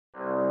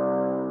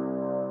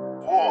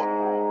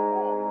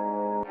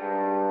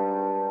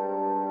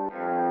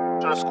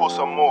trying to score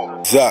some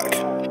more.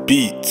 Zach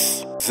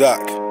beats. Zach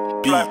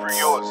beats. Fly through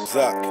yours.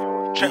 Zach.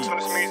 Checks on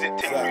this music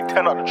thing, you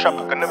 10 out the trap,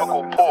 I can never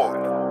go poor.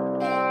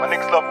 My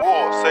niggas love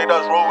war, say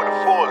that's roll with the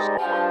fours.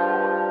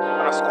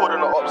 And I scored in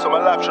the ops, so my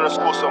life trying to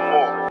score some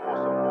more.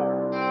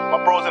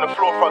 My bros in the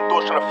floor front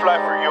doors trying to fly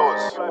through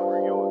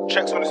yours.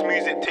 Checks on this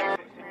music thing.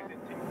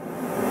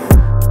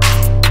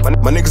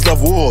 My niggas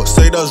love war,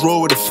 say that's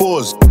roll with the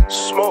fours.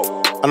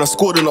 Smoke. And I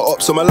scored in the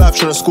ops, so my life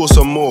trying to score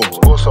some more.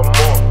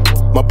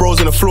 My bros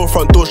in the floor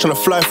front doors trying to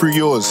fly through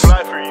yours.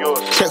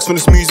 Checks when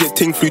this music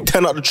ting flew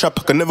 10 out the trap,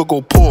 I can never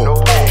go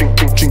poor.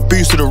 Drink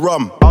booze to the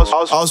rum. I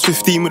was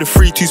 15 with a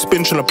 3-2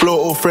 spin trying to blow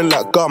an old friend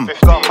like gum.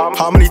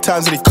 How many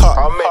times did he cut?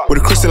 With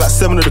a crystal like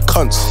 7 of the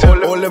cunts.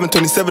 All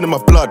 11-27 in my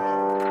blood.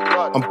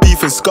 I'm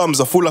beefing scums,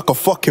 I feel like a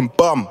fucking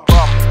bum.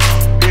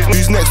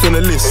 Who's next on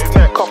the list?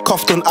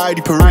 Cuffed on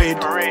ID parade.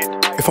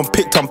 If I'm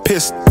picked, I'm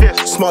pissed.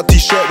 Smart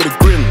t-shirt with a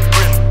grin.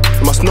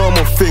 You must know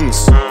more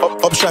things.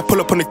 Up shy, pull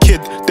up on the kid,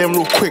 then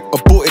real quick,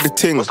 aborted the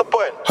ting.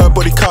 Her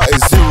body count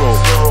is 0.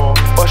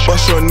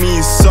 Wash your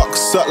knees, suck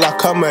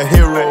like I'm a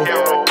hero.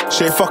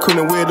 She ain't fucking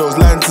the weirdos,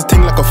 lines to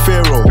ting like a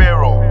pharaoh.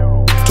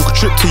 Took a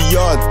trip to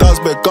yard, does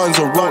bear guns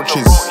and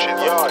roaches.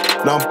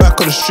 Now I'm back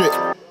on the strip,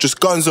 just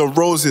guns and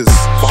roses.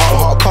 My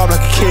heart carved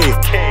like a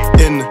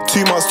K. In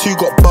 2 months, 2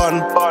 got bun.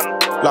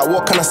 Like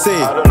what can I say?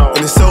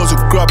 In the cells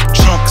with grub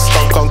cheeks.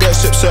 Can't get a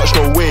strip search,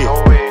 no way.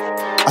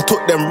 I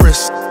took them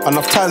risks,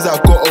 enough times that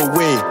I got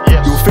away.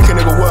 You were thinking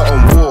nigga work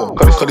on war,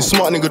 cause the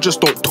smart nigga just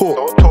don't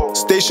talk.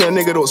 Station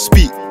nigga don't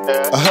speak.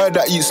 I heard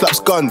that you slaps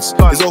guns,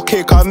 it's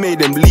okay cause I made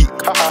them leak.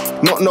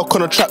 Knock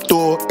on a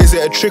trapdoor, is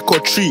it a trick or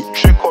treat?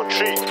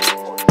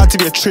 Had to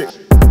be a trick,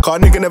 cause a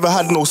nigga never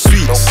had no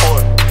sweets.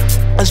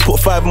 I just put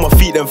 5 on my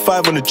feet, then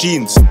 5 on the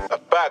jeans.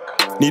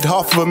 Need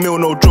half of a meal,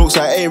 no jokes,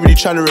 I ain't really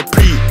trying to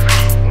repeat.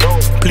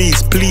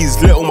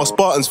 Please, let all my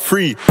Spartans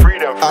free.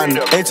 And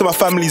anytime my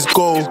families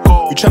go,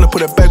 you tryna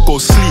put a bed, go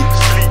sleep.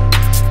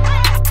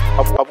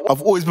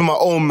 I've always been my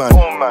own man.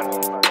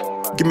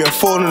 Give me a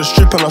phone on the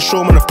strip and I'll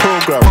show man the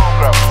program.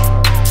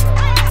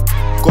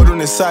 God on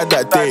his side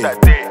that day.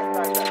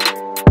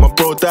 My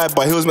bro died,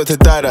 but he was meant to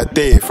die that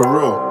day, for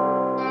real.